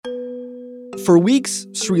For weeks,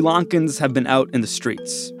 Sri Lankans have been out in the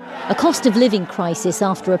streets. A cost of living crisis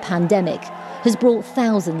after a pandemic has brought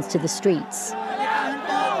thousands to the streets.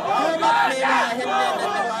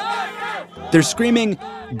 They're screaming,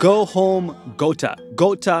 "Go home, Gota.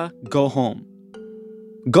 Gota, go home."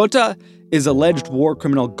 Gota is alleged war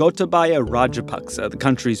criminal Gotabaya Rajapaksa, the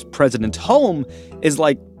country's president. Home is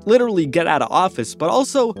like literally get out of office, but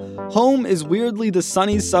also home is weirdly the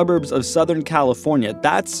sunny suburbs of Southern California.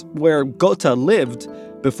 That's where Gota lived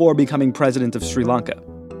before becoming president of Sri Lanka.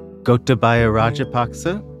 Gotabaya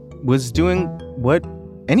Rajapaksa was doing what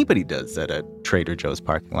anybody does at a Trader Joe's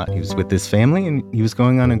parking lot. He was with his family and he was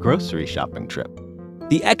going on a grocery shopping trip.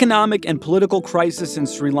 The economic and political crisis in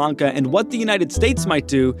Sri Lanka and what the United States might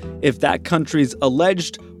do if that country's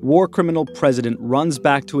alleged war criminal president runs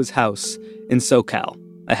back to his house in SoCal.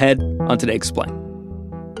 Ahead on Today Explained.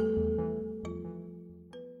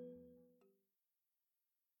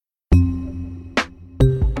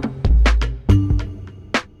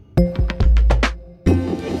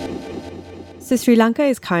 So Sri Lanka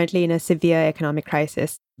is currently in a severe economic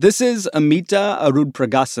crisis. This is Amita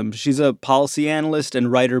Arudpragasam. She's a policy analyst and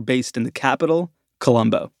writer based in the capital,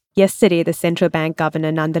 Colombo. Yesterday, the central bank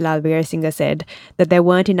governor Nandalal Veerasimha said that there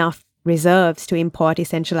weren't enough reserves to import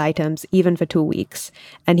essential items even for 2 weeks.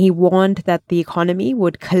 And he warned that the economy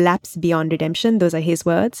would collapse beyond redemption, those are his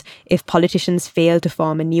words, if politicians fail to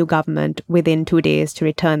form a new government within 2 days to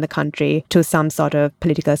return the country to some sort of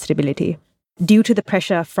political stability. Due to the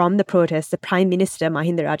pressure from the protests, the Prime Minister,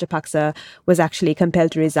 Mahinda Rajapaksa, was actually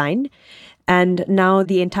compelled to resign. And now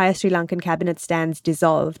the entire Sri Lankan cabinet stands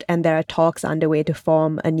dissolved, and there are talks underway to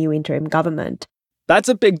form a new interim government. That's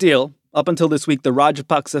a big deal. Up until this week, the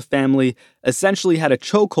Rajapaksa family essentially had a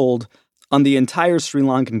chokehold on the entire Sri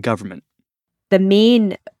Lankan government. The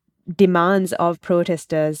main demands of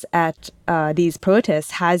protesters at these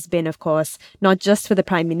protests has been, of course, not just for the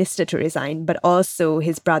Prime Minister to resign, but also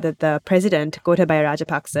his brother, the President, Gotabaya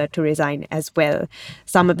Rajapaksa, to resign as well.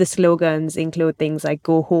 Some of the slogans include things like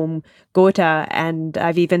 "Go home, Gota," and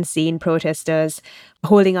I've even seen protesters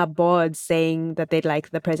holding up boards saying that they'd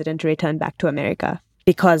like the President to return back to America,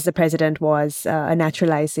 because the president was a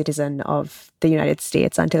naturalized citizen of the United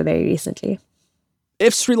States until very recently.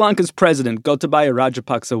 If Sri Lanka's president, Gotabaya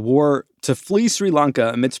Rajapaksa, were to flee Sri Lanka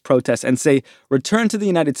amidst protests and, say, return to the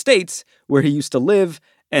United States, where he used to live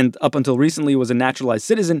and up until recently was a naturalized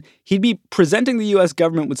citizen, he'd be presenting the U.S.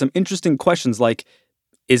 government with some interesting questions like,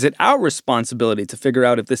 is it our responsibility to figure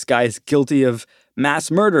out if this guy is guilty of mass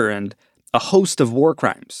murder and a host of war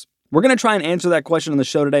crimes? We're going to try and answer that question on the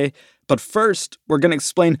show today, but first, we're going to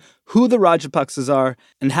explain who the Rajapaksas are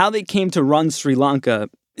and how they came to run Sri Lanka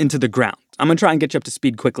into the ground. I'm going to try and get you up to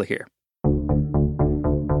speed quickly here.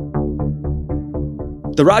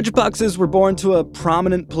 The Rajapaksas were born to a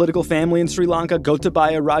prominent political family in Sri Lanka.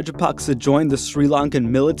 Gotabaya Rajapaksa joined the Sri Lankan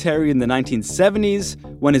military in the 1970s.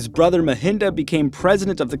 When his brother Mahinda became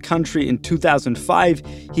president of the country in 2005,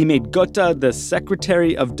 he made Gota the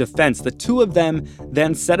Secretary of Defense. The two of them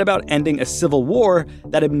then set about ending a civil war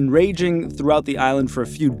that had been raging throughout the island for a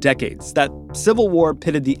few decades. That civil war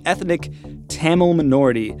pitted the ethnic Tamil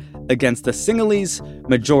minority against the Sinhalese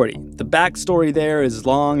majority. The backstory there is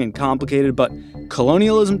long and complicated, but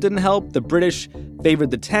colonialism didn't help. The British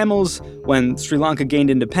favored the Tamils. When Sri Lanka gained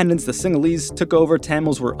independence, the Sinhalese took over.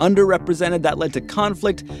 Tamils were underrepresented. That led to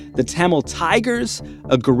conflict. The Tamil Tigers,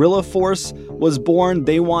 a guerrilla force, was born.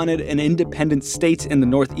 They wanted an independent state in the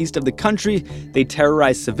northeast of the country. They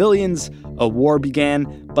terrorized civilians. A war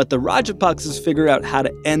began. But the Rajapaksas figured out how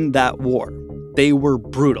to end that war. They were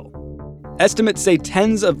brutal. Estimates say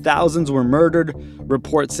tens of thousands were murdered.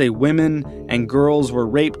 Reports say women and girls were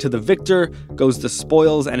raped. To the victor goes the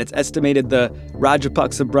spoils, and it's estimated the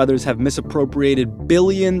Rajapaksa brothers have misappropriated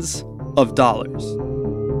billions of dollars.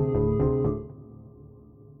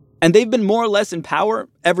 And they've been more or less in power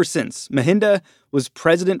ever since. Mahinda was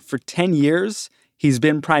president for 10 years. He's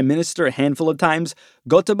been prime minister a handful of times.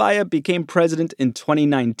 Gotabaya became president in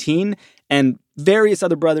 2019, and various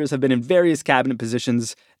other brothers have been in various cabinet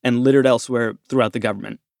positions and littered elsewhere throughout the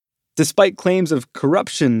government. Despite claims of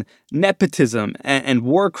corruption, nepotism, and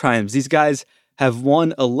war crimes, these guys have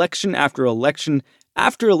won election after election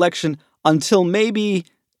after election until maybe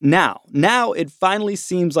now. Now it finally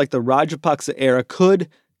seems like the Rajapaksa era could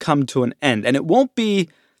come to an end. And it won't be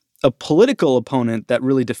a political opponent that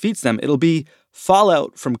really defeats them. It'll be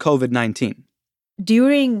fallout from COVID-19.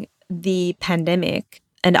 During the pandemic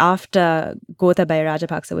and after Gotabaya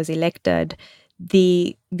Rajapaksa was elected,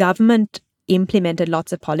 the government implemented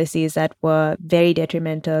lots of policies that were very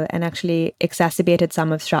detrimental and actually exacerbated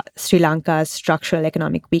some of Sri Lanka's structural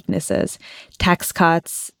economic weaknesses. Tax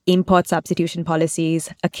cuts, import substitution policies,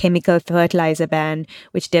 a chemical fertilizer ban,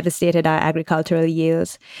 which devastated our agricultural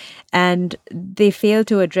yields. And they failed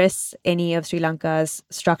to address any of Sri Lanka's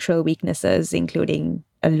structural weaknesses, including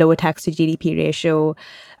a low tax to GDP ratio,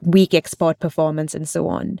 weak export performance, and so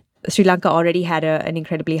on. Sri Lanka already had an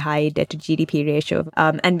incredibly high debt to GDP ratio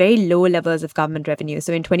and very low levels of government revenue.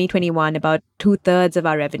 So in 2021, about 2/3 of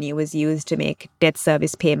our revenue was used to make debt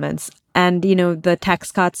service payments. And, the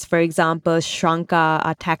tax cuts, for example, shrunk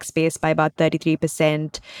our tax base by about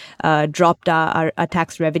 33%, dropped our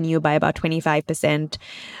tax revenue by about 25%.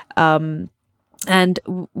 And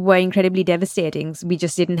were incredibly devastating. We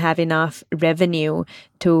just didn't have enough revenue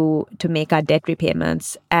to make our debt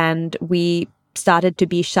repayments. And we started to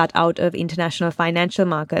be shut out of international financial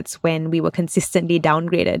markets when we were consistently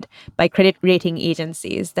downgraded by credit rating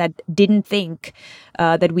agencies that didn't think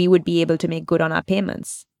that we would be able to make good on our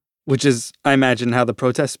payments. Which is, I imagine, how the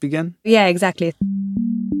protests began? Yeah, exactly.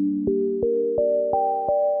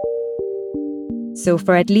 So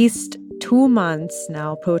for at least 2 months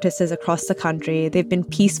now, protesters across the country, they've been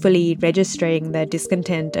peacefully registering their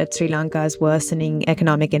discontent at Sri Lanka's worsening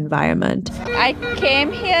economic environment. I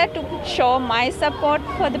came here to show my support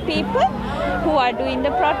for the people who are doing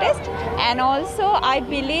the protest, and also I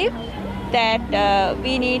believe that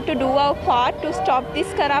we need to do our part to stop this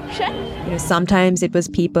corruption. Sometimes it was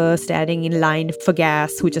people standing in line for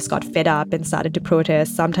gas who just got fed up and started to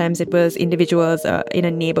protest. Sometimes it was individuals in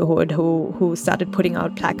a neighborhood who started putting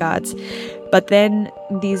out placards. But then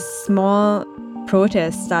these small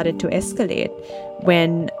protests started to escalate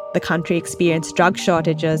when the country experienced drug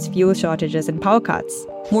shortages, fuel shortages, and power cuts.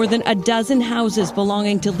 More than a dozen houses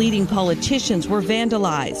belonging to leading politicians were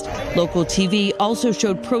vandalized. Local TV also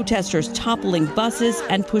showed protesters toppling buses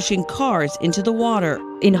and pushing cars into the water.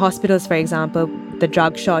 In hospitals, for example, the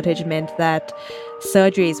drug shortage meant that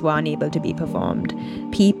surgeries were unable to be performed.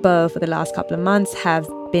 People for the last couple of months have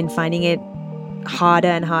been finding it harder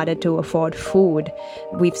and harder to afford food.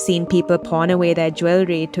 We've seen people pawn away their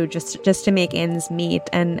jewelry to just to make ends meet,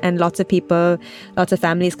 and lots of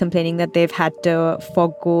families complaining that they've had to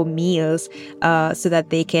forgo meals so that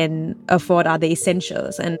they can afford other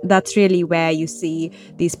essentials. And that's really where you see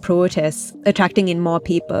these protests attracting in more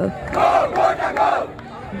people.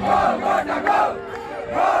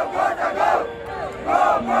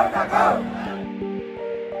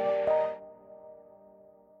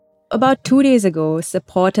 About 2 days ago,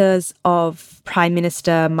 supporters of Prime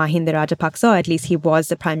Minister Mahinda Rajapaksa, or at least he was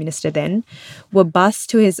the Prime Minister then, were bussed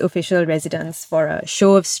to his official residence for a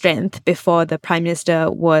show of strength before the Prime Minister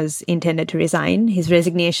was intended to resign. His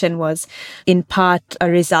resignation was in part a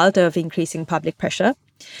result of increasing public pressure.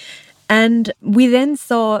 And we then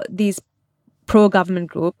saw these pro-government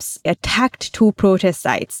groups attacked 2 protest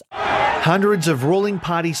sites. Hundreds of ruling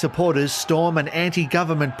party supporters storm an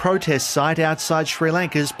anti-government protest site outside Sri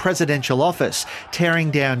Lanka's presidential office,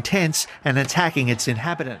 tearing down tents and attacking its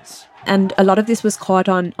inhabitants. And a lot of this was caught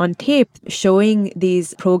on tape, showing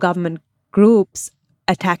these pro-government groups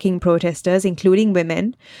attacking protesters, including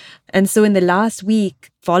women. And so in the last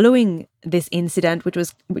week, following this incident, which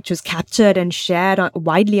was captured and shared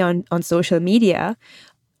widely on social media,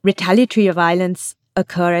 retaliatory violence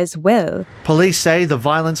occur as well. Police say the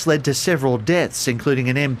violence led to several deaths, including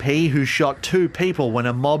an MP who shot 2 people when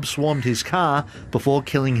a mob swarmed his car before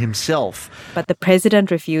killing himself. But the president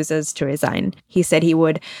refuses to resign. He said he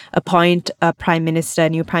would appoint a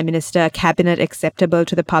new prime minister, a cabinet acceptable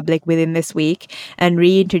to the public within this week, and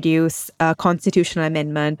reintroduce a constitutional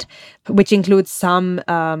amendment, which includes some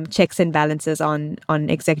checks and balances on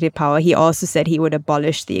executive power. He also said he would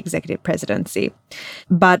abolish the executive presidency.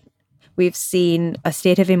 But we've seen a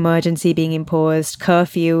state of emergency being imposed,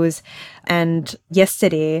 curfews, and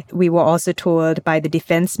yesterday we were also told by the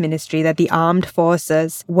Defense Ministry that the armed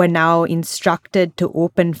forces were now instructed to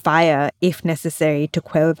open fire if necessary to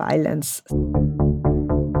quell violence.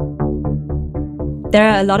 There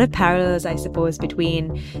are a lot of parallels, I suppose,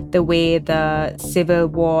 between the way the civil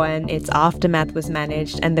war and its aftermath was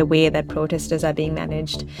managed and the way that protesters are being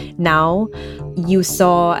managed now. You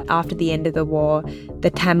saw, after the end of the war, the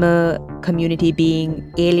Tamil community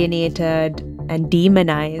being alienated and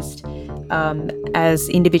demonized as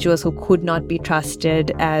individuals who could not be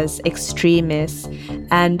trusted, as extremists.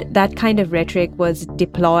 And that kind of rhetoric was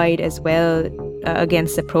deployed as well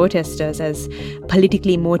against the protesters as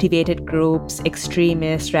politically motivated groups,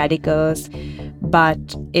 extremists, radicals.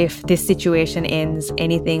 But if this situation ends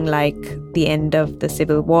anything like the end of the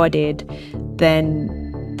Civil War did,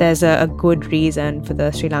 then there's a good reason for the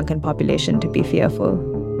Sri Lankan population to be fearful.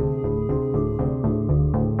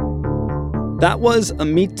 That was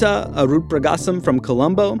Amita Arupragasam from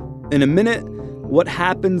Colombo. In a minute, what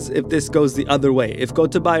happens if this goes the other way, if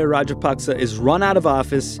Gotabaya Rajapaksa is run out of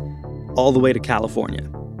office all the way to California?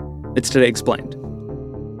 It's Today Explained.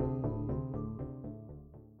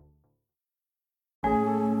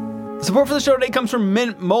 Support for the show today comes from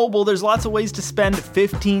Mint Mobile. There's lots of ways to spend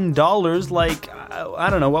 $15. Like, I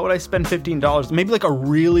don't know, what would I spend $15? Maybe like a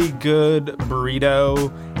really good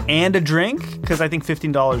burrito and a drink, because I think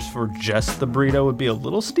 $15 for just the burrito would be a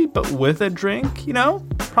little steep, but with a drink,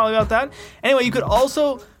 probably about that. Anyway, you could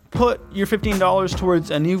also put your $15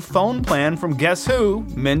 towards a new phone plan from guess who?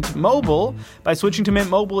 Mint Mobile. By switching to Mint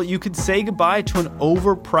Mobile, you could say goodbye to an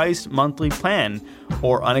overpriced monthly plan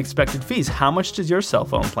or unexpected fees. How much does your cell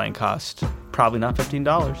phone plan cost? Probably not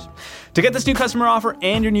 $15. To get this new customer offer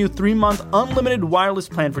and your new 3-month unlimited wireless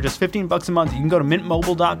plan for just $15 a month, you can go to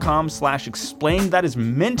mintmobile.com/explained. That is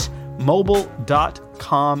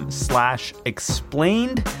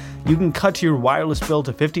mintmobile.com/explained. You can cut your wireless bill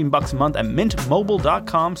to $15 a month at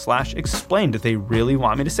mintmobile.com/explained. They really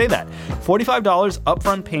want me to say that. $45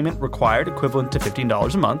 upfront payment required, equivalent to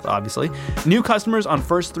 $15 a month, obviously. New customers on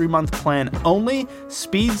first 3-month plan only.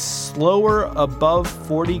 Speeds slower above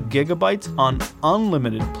 40 gigabytes on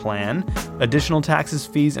unlimited plan. Additional taxes,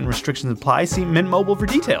 fees, and restrictions apply. See Mint Mobile for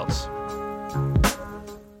details.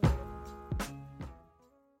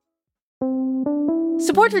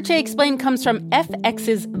 Support for Today Explained comes from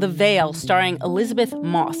FX's The Veil, starring Elizabeth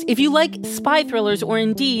Moss. If you like spy thrillers or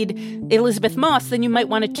indeed Elizabeth Moss, then you might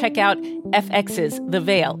want to check out FX's The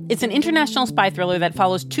Veil. It's an international spy thriller that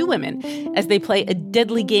follows 2 women as they play a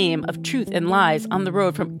deadly game of truth and lies on the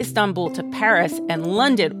road from Istanbul to Paris and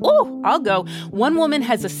London. Oh, I'll go. One woman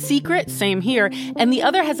has a secret, same here, and the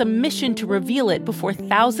other has a mission to reveal it before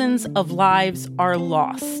thousands of lives are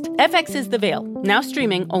lost. FX's The Veil, now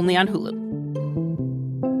streaming only on Hulu.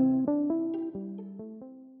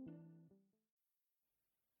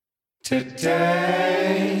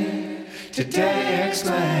 Today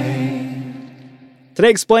Explained. Today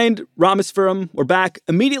Explained, Ramaswaram. We're back.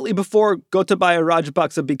 Immediately before Gotabaya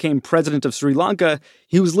Rajapaksa became president of Sri Lanka,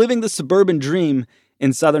 he was living the suburban dream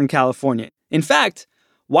in Southern California. In fact,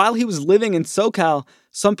 while he was living in SoCal,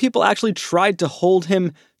 some people actually tried to hold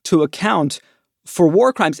him to account for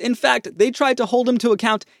war crimes. In fact, they tried to hold him to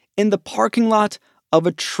account in the parking lot of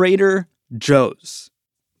a Trader Joe's.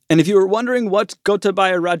 And if you were wondering what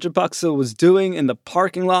Gotabaya Rajapaksa was doing in the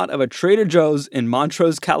parking lot of a Trader Joe's in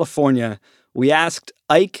Montrose, California, we asked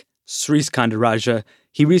Ike Sriskandarajah.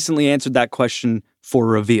 He recently answered that question for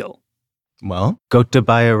Reveal. Well,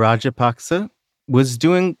 Gotabaya Rajapaksa was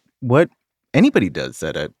doing what anybody does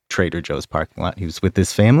at a Trader Joe's parking lot. He was with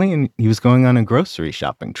his family and he was going on a grocery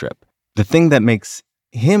shopping trip. The thing that makes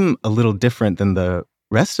him a little different than the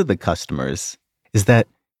rest of the customers is that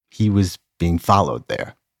he was being followed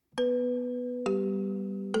there.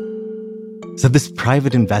 So this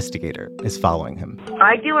private investigator is following him.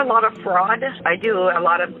 I do a lot of fraud. I do a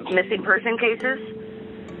lot of missing person cases.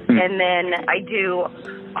 And then I do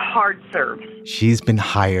hard serves. She's been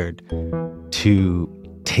hired to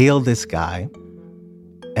tail this guy,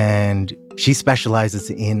 and she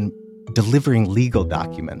specializes in delivering legal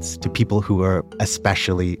documents to people who are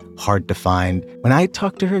especially hard to find. When I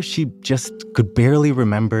talked to her, she just could barely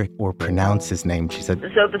remember or pronounce his name. She said...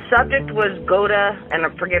 So the subject was Goda, and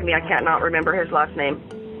forgive me, I cannot remember his last name.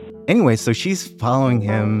 Anyway, so she's following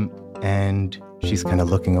him, and she's kind of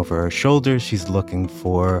looking over her shoulder. She's looking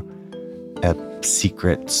for a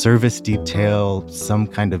secret service detail, some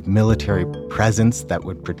kind of military presence that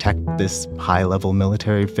would protect this high-level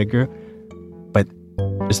military figure. But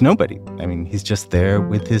there's nobody. I mean, he's just there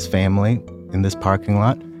with his family in this parking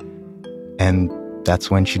lot. And that's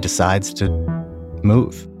when she decides to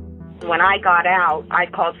move. When I got out, I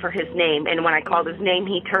called for his name. And when I called his name,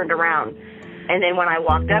 he turned around. And then when I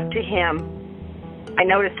walked up to him, I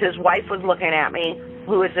noticed his wife was looking at me.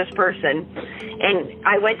 Who is this person? And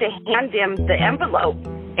I went to hand him the envelope,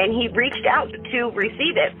 and he reached out to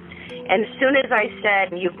receive it. And as soon as I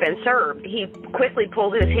said, "You've been served," he quickly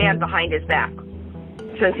pulled his hand behind his back.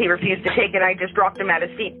 Since he refused to take it, I just dropped him at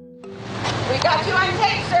his feet. We got you on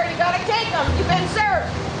tape, sir. You gotta take them. You've been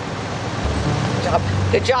served. Good job.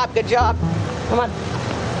 Good job. Good job. Come on.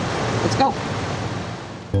 Let's go.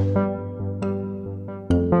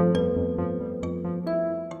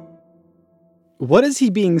 What is he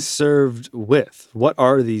being served with? What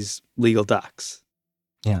are these legal docs?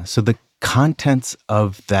 Yeah, so the contents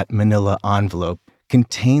of that manila envelope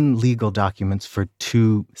contain legal documents for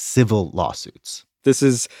 2 civil lawsuits. This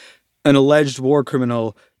is an alleged war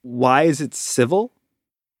criminal Why is it civil?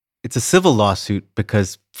 It's a civil lawsuit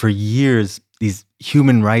because for years, these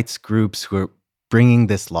human rights groups who are bringing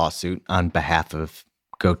this lawsuit on behalf of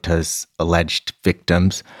Gota's alleged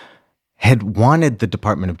victims had wanted the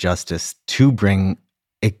Department of Justice to bring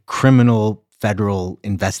a criminal federal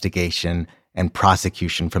investigation and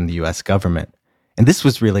prosecution from the U.S. government. And this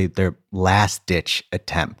was really their last-ditch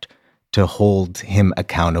attempt to hold him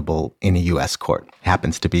accountable in a U.S. court. It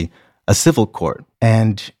happens to be a civil court.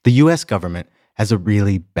 And the U.S. government has a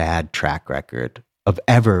really bad track record of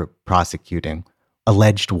ever prosecuting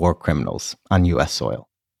alleged war criminals on U.S. soil.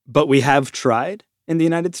 But we have tried in the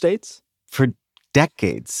United States? For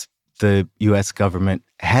decades, the U.S. government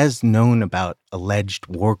has known about alleged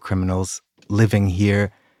war criminals living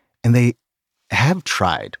here, and they have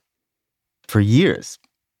tried for years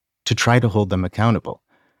to try to hold them accountable.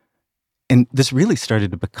 And this really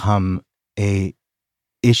started to become a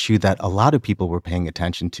issue that a lot of people were paying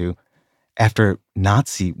attention to after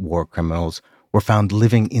Nazi war criminals were found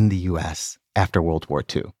living in the U.S. after World War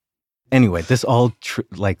II. Anyway, this all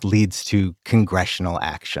leads to congressional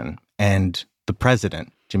action. And the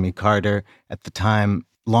president, Jimmy Carter, at the time,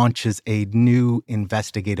 launches a new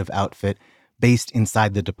investigative outfit based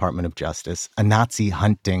inside the Department of Justice, a Nazi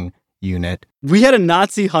hunting unit. We had a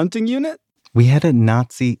Nazi hunting unit? We had a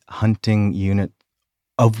Nazi hunting unit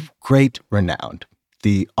of great renown,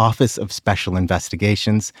 the Office of Special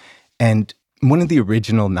Investigations. And one of the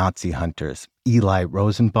original Nazi hunters, Eli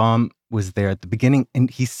Rosenbaum, was there at the beginning,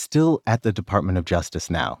 and he's still at the Department of Justice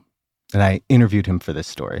now. And I interviewed him for this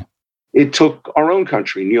story. It took our own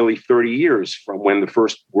country nearly 30 years from when the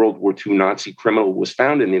first World War II Nazi criminal was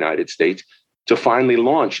found in the United States to finally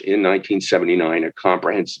launch in 1979 a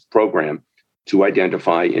comprehensive program to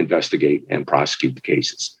identify, investigate, and prosecute the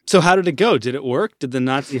cases. So how did it go? Did it work? Did the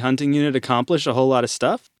Nazi hunting unit accomplish a whole lot of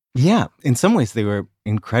stuff? Yeah, in some ways they were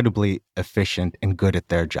incredibly efficient and good at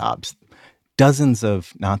their jobs. Dozens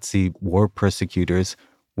of Nazi war persecutors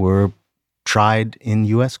were tried in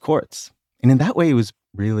U.S. courts. And in that way, it was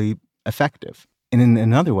really effective. And in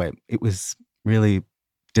another way, it was really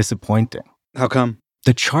disappointing. How come?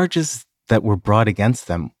 The charges that were brought against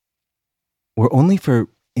them were only for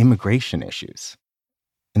immigration issues.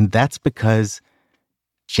 And that's because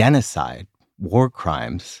genocide, war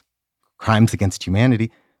crimes, crimes against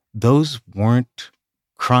humanity, those weren't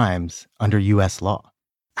crimes under U.S. law.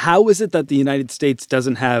 How is it that the United States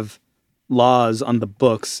doesn't have laws on the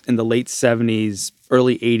books in the late 70s,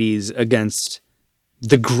 early 80s against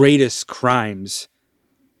the greatest crimes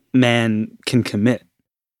man can commit?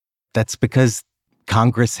 That's because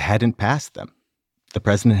Congress hadn't passed them. The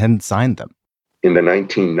president hadn't signed them. In the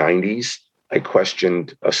 1990s, I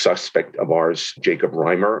questioned a suspect of ours, Jacob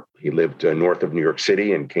Reimer. He lived north of New York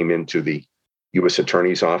City and came into the U.S.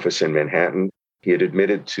 Attorney's Office in Manhattan. He had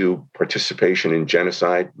admitted to participation in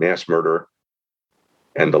genocide, mass murder,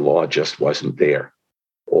 and the law just wasn't there.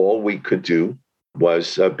 All we could do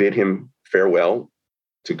was bid him farewell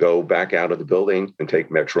to go back out of the building and take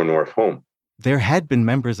Metro North home. There had been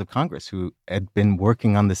members of Congress who had been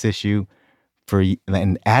working on this issue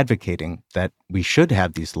and advocating that we should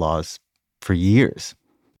have these laws for years.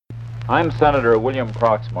 I'm Senator William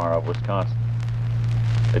Proxmire of Wisconsin.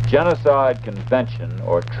 The Genocide Convention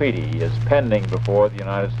or Treaty is pending before the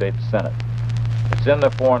United States Senate. It's in the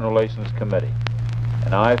Foreign Relations Committee,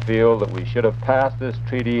 and I feel that we should have passed this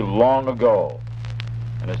treaty long ago,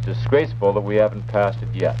 and it's disgraceful that we haven't passed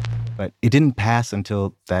it yet. But it didn't pass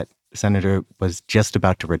until that senator was just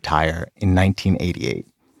about to retire in 1988.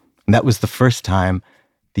 And that was the first time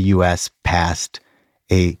the U.S. passed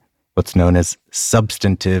what's known as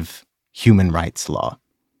substantive human rights law,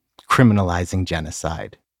 criminalizing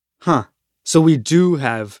genocide. Huh. So we do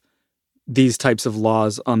have these types of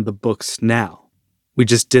laws on the books now. We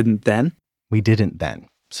just didn't then? We didn't then.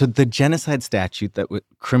 So the genocide statute that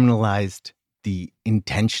criminalized the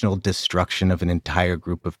intentional destruction of an entire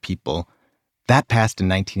group of people, that passed in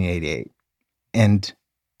 1988. And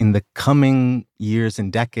in the coming years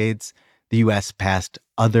and decades, the U.S. passed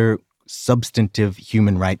other substantive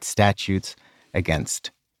human rights statutes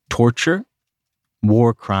against torture,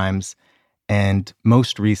 war crimes, and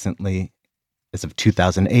most recently, as of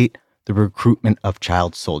 2008, the recruitment of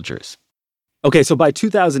child soldiers. Okay, so by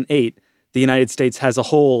 2008, the United States has a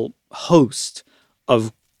whole host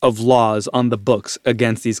of laws on the books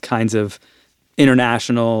against these kinds of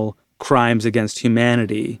international crimes against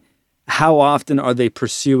humanity. How often are they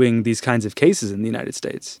pursuing these kinds of cases in the United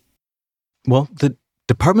States? Well, the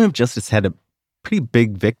Department of Justice had a pretty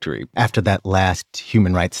big victory after that last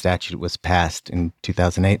human rights statute was passed in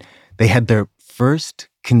 2008. They had their first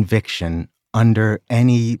conviction under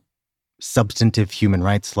any substantive human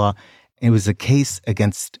rights law. It was a case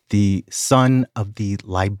against the son of the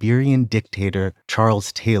Liberian dictator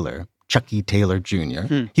Charles Taylor, Chucky Taylor Jr.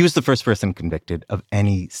 He was the first person convicted of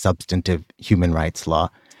any substantive human rights law,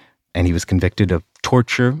 and he was convicted of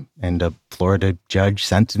torture, and a Florida judge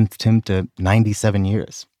sentenced him to 97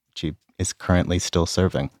 years, which he is currently still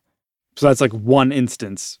serving. So that's like one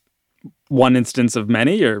instance of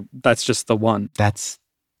many, or that's just the one? That's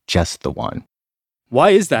just the one.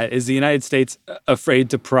 Why is that? Is the United States afraid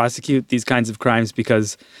to prosecute these kinds of crimes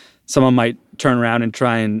because someone might turn around and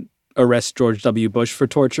try and arrest George W. Bush for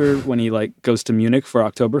torture when he goes to Munich for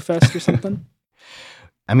Oktoberfest or something?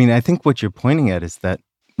 I mean, I think what you're pointing at is that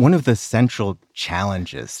one of the central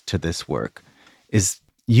challenges to this work is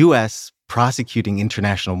U.S. prosecuting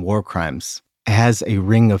international war crimes has a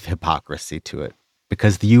ring of hypocrisy to it,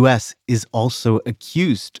 because the U.S. is also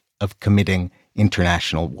accused of committing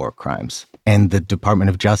international war crimes. And the Department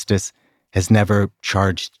of Justice has never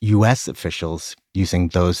charged U.S. officials using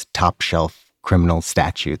those top-shelf criminal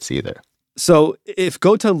statutes either. So if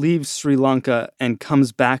Gota leaves Sri Lanka and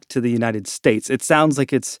comes back to the United States, it sounds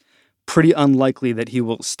like it's pretty unlikely that he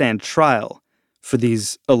will stand trial for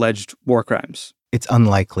these alleged war crimes. It's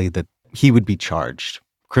unlikely that he would be charged,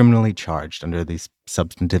 criminally charged under these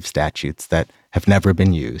substantive statutes that have never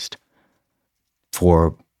been used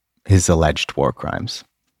for his alleged war crimes.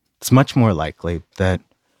 It's much more likely that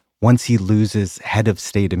once he loses head of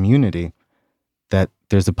state immunity, that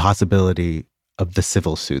there's a possibility of the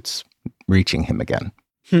civil suits reaching him again.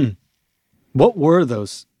 What were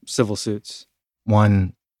those civil suits?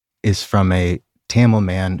 One is from a Tamil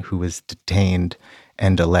man who was detained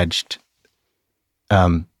and alleged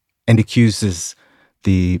and accuses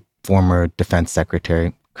the former defense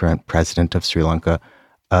secretary, current president of Sri Lanka,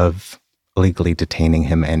 of illegally detaining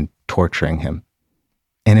him and torturing him.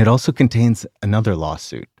 And it also contains another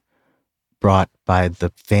lawsuit brought by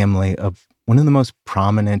the family of one of the most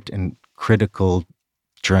prominent and critical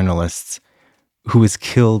journalists who was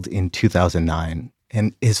killed in 2009.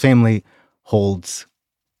 And his family holds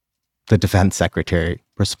the defense secretary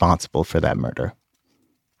responsible for that murder.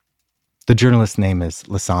 The journalist's name is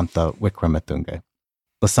Lasantha Wickrematunge.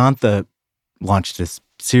 Lasantha launched this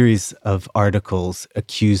series of articles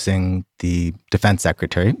accusing the defense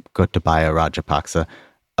secretary, Gotabaya Rajapaksa,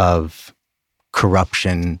 of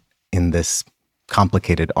corruption in this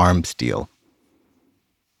complicated arms deal.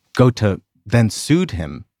 Gota then sued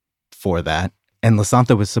him for that, and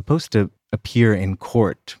Lasantha was supposed to appear in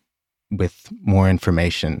court with more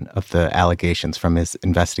information of the allegations from his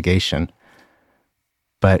investigation.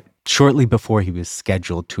 But shortly before he was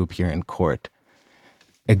scheduled to appear in court,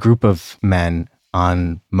 a group of men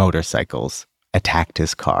on motorcycles attacked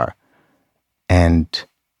his car and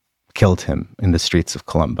killed him in the streets of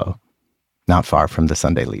Colombo, not far from the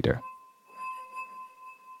Sunday Leader.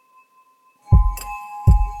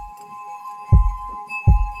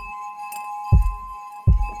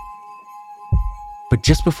 But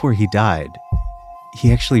just before he died,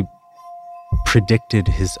 he actually predicted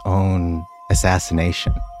his own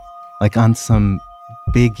assassination, like on some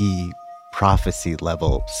biggie prophecy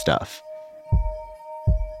level stuff.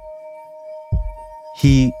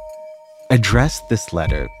 He addressed this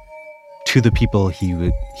letter to the people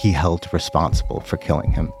he held responsible for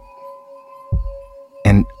killing him.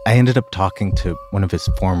 And I ended up talking to one of his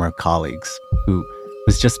former colleagues who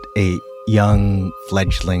was just a young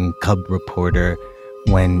fledgling cub reporter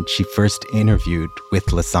when she first interviewed with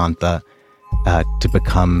Lasantha to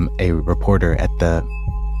become a reporter at the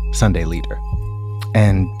Sunday Leader.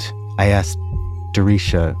 And I asked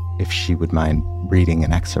Darisha if she would mind reading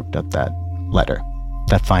an excerpt of that letter,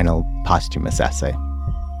 that final posthumous essay.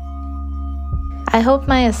 I hope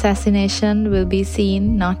my assassination will be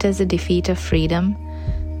seen not as a defeat of freedom,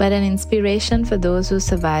 but an inspiration for those who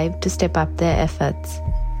survived to step up their efforts.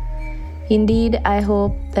 Indeed, I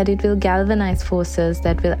hope that it will galvanize forces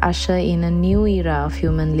that will usher in a new era of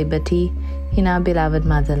human liberty in our beloved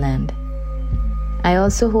motherland. I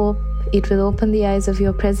also hope it will open the eyes of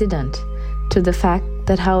your president to the fact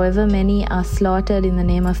that however many are slaughtered in the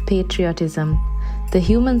name of patriotism, the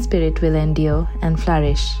human spirit will endure and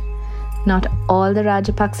flourish. Not all the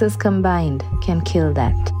Rajapaksas combined can kill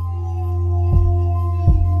that.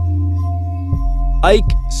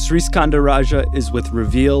 Ike Sriskandarajah is with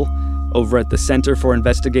Reveal over at the Center for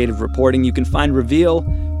Investigative Reporting. You can find Reveal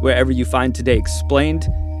wherever you find Today Explained.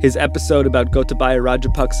 His episode about Gotabaya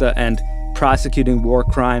Rajapaksa and prosecuting war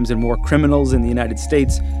crimes and war criminals in the United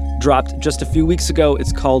States dropped just a few weeks ago.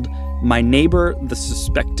 It's called My Neighbor, the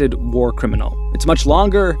Suspected War Criminal. It's much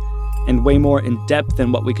longer and way more in-depth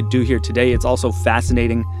than what we could do here today. It's also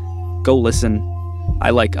fascinating. Go listen. I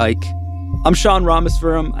like Ike. I'm Sean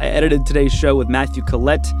Rameswaram. I edited today's show with Matthew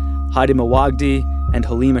Collette, Heidi Mawagdi, and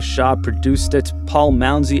Halima Shah produced it. Paul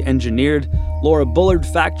Mounsey engineered. Laura Bullard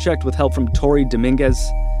fact-checked with help from Tori Dominguez.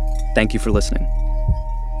 Thank you for listening.